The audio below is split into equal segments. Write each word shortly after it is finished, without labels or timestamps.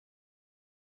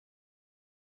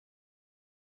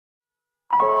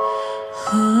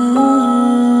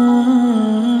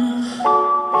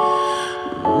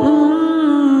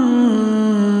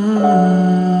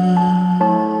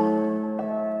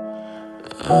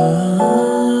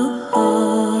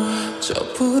저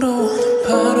불어오는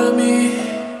바람이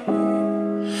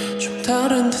좀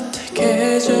다른 듯해.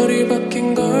 계절이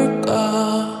바뀐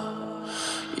걸까?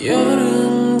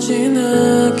 여름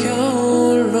지나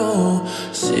겨울로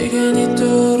시간이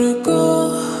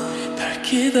떠오르고 날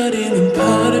기다리는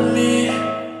바람이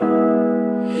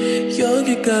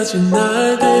여기까지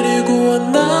날 데리고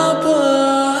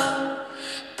왔나봐.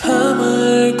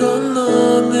 밤을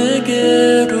건너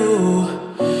내게로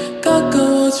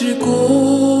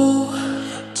가까워지고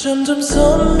점점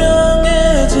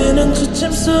선명해지는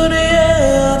초침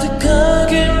소리에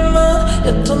아득하기만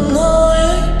했던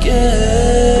너에게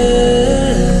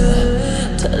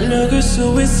달려갈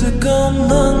수 있을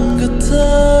것만 같아.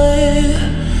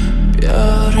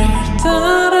 별을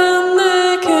따라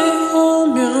내게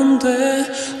오면 돼.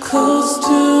 Close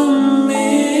to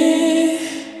me.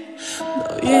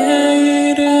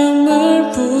 너의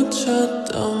이름을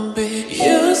붙였던 빛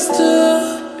used to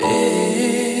be.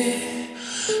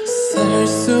 셀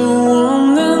수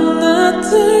없는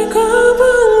나들과 먼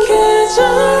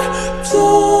계절도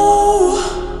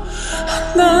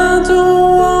하나도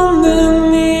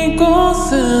없는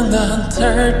이곳은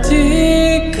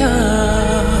안타르티카.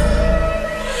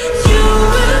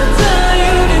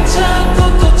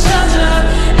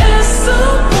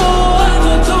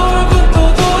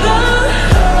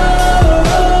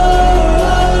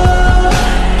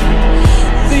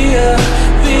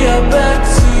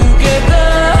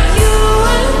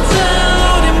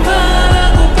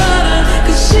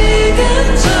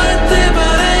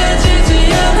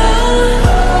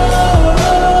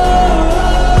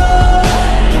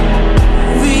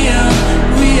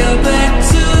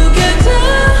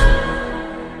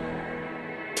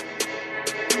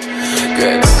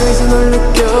 꽤 가까이서 널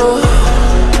느껴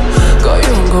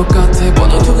꺼이온 것 같아.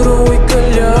 번호톡으로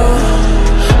이끌려.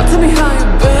 Tell me how you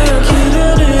been.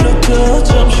 길을 잃어도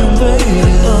잠시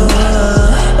waiting.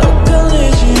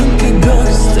 엇갈리지 않게 거기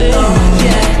stay.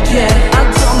 Yeah, yeah, I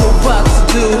don't know what to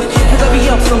do. 해답이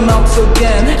없어 마음속엔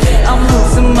I'm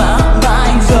losing my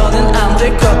mind. 더는 안 될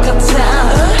것 같아.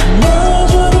 너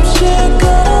졸업식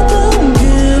걸어둔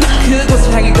그곳을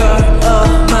향해 걸어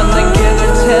만나게 될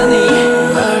테니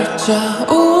날짜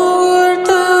 5월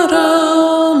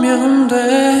따라오면 돼.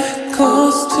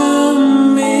 Close to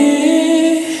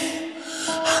me.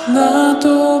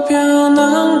 하나도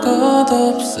변한 것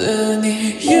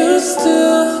없으니 used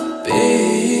to be.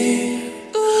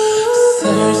 셀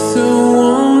수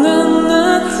없는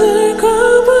나들과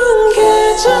먼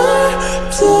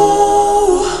계절도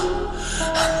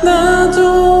하나도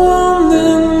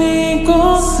없는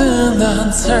이곳은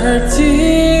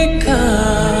안타르티카.